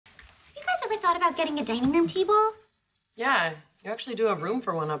thought about getting a dining room table? Yeah, you actually do have room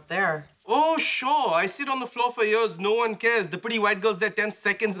for one up there. Oh, sure. I sit on the floor for years. No one cares. The pretty white girl's there 10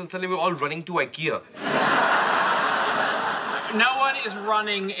 seconds and suddenly we're all running to IKEA. No one is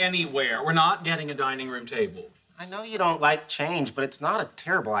running anywhere. We're not getting a dining room table. I know you don't like change, but it's not a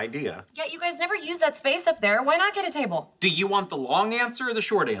terrible idea. Yeah, you guys never use that space up there. Why not get a table? Do you want the long answer or the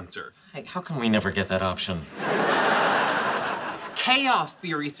short answer? Hey, how can we never get that option? Chaos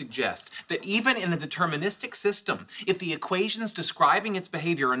theory suggests that even in a deterministic system, if the equations describing its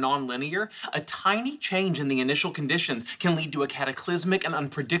behavior are nonlinear, a tiny change in the initial conditions can lead to a cataclysmic and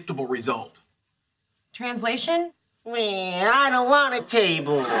unpredictable result. Translation? I don't want a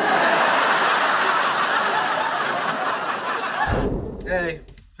table. Hey,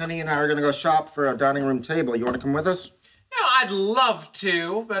 Penny and I are gonna go shop for a dining room table. You wanna come with us? No, I'd love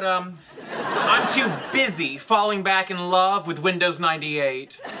to, but I'm too busy falling back in love with Windows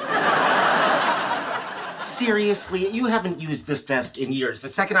 98. Seriously, you haven't used this desk in years. The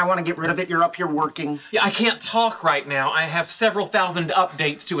second I want to get rid of it, you're up here working. Yeah, I can't talk right now. I have several thousand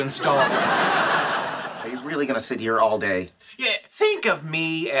updates to install. Are you really gonna sit here all day? Yeah, think of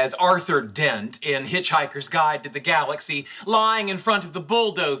me as Arthur Dent in Hitchhiker's Guide to the Galaxy, lying in front of the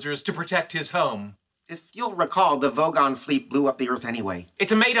bulldozers to protect his home. If you'll recall, the Vogon fleet blew up the Earth anyway.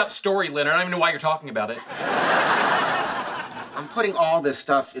 It's a made-up story, Leonard. I don't even know why you're talking about it. I'm putting all this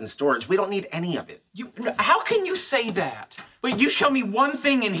stuff in storage. We don't need any of it. How can you say that? Wait, you show me one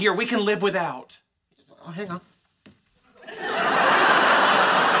thing in here we can live without. Oh, hang on.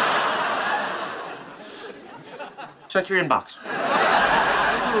 Check your inbox.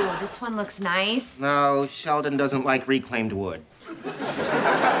 Ooh, this one looks nice. No, Sheldon doesn't like reclaimed wood.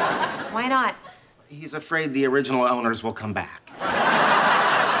 Why not? He's afraid the original owners will come back.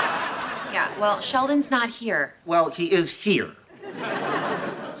 Yeah, well, Sheldon's not here. Well, he is here.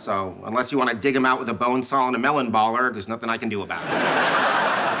 So, unless you want to dig him out with a bone saw and a melon baller, there's nothing I can do about it.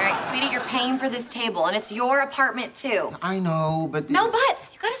 All right, sweetie, you're paying for this table, and it's your apartment, too. I know, but... No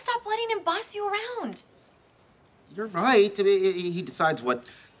buts! You gotta stop letting him boss you around. You're right. He decides what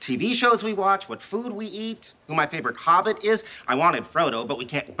TV shows we watch, what food we eat, who my favorite hobbit is. I wanted Frodo, but we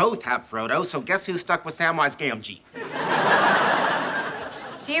can't both have Frodo, so guess who's stuck with Samwise Gamgee?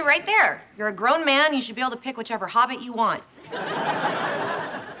 See, right there. You're a grown man. You should be able to pick whichever hobbit you want.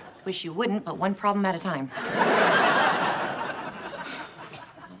 Wish you wouldn't, but one problem at a time.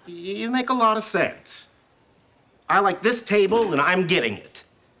 You make a lot of sense. I like this table, and I'm getting it.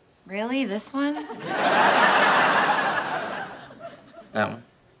 Really? This one? That one?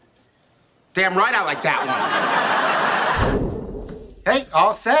 Damn right I like that one. Hey,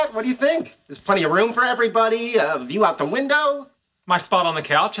 all set? What do you think? There's plenty of room for everybody, a view out the window. My spot on the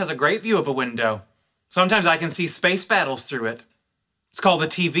couch has a great view of a window. Sometimes I can see space battles through it. It's called a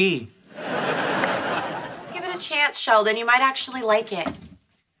TV. Give it a chance, Sheldon. You might actually like it.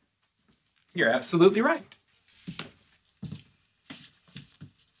 You're absolutely right.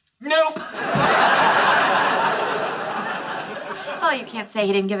 Nope. Well, you can't say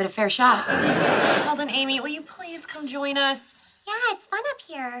he didn't give it a fair shot. Sheldon, Amy, will you please come join us? Yeah, it's fun up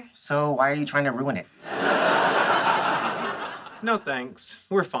here. So why are you trying to ruin it? No thanks.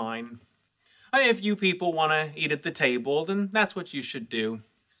 We're fine. If you people want to eat at the table, then that's what you should do.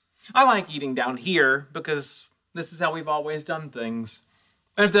 I like eating down here because this is how we've always done things.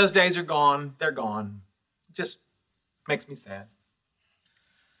 And if those days are gone, they're gone. It just makes me sad.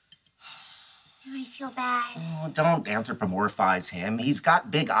 I feel bad. Oh, don't anthropomorphize him. He's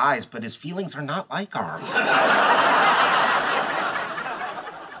got big eyes, but his feelings are not like ours.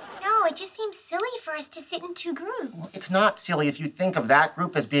 No, it just seems silly for us to sit in two groups. Well, it's not silly if you think of that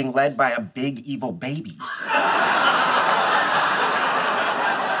group as being led by a big, evil baby. Look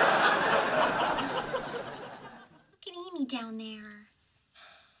at Amy down there.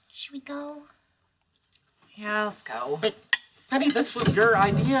 Should we go? Yeah, let's go. But, Penny, this was your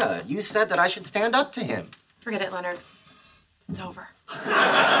idea. You said that I should stand up to him. Forget it, Leonard. It's over. Fine.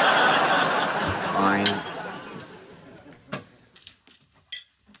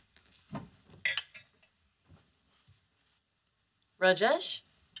 Rajesh?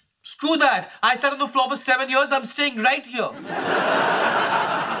 Screw that. I sat on the floor for 7 years. I'm staying right here. Come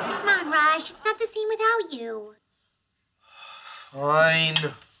on, Raj. It's not the same without you. Fine.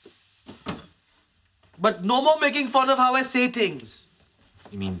 But no more making fun of how I say things.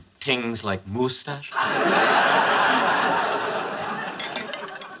 You mean things like moustache?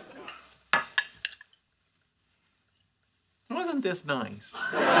 Wasn't this nice?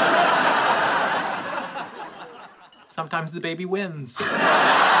 Sometimes the baby wins.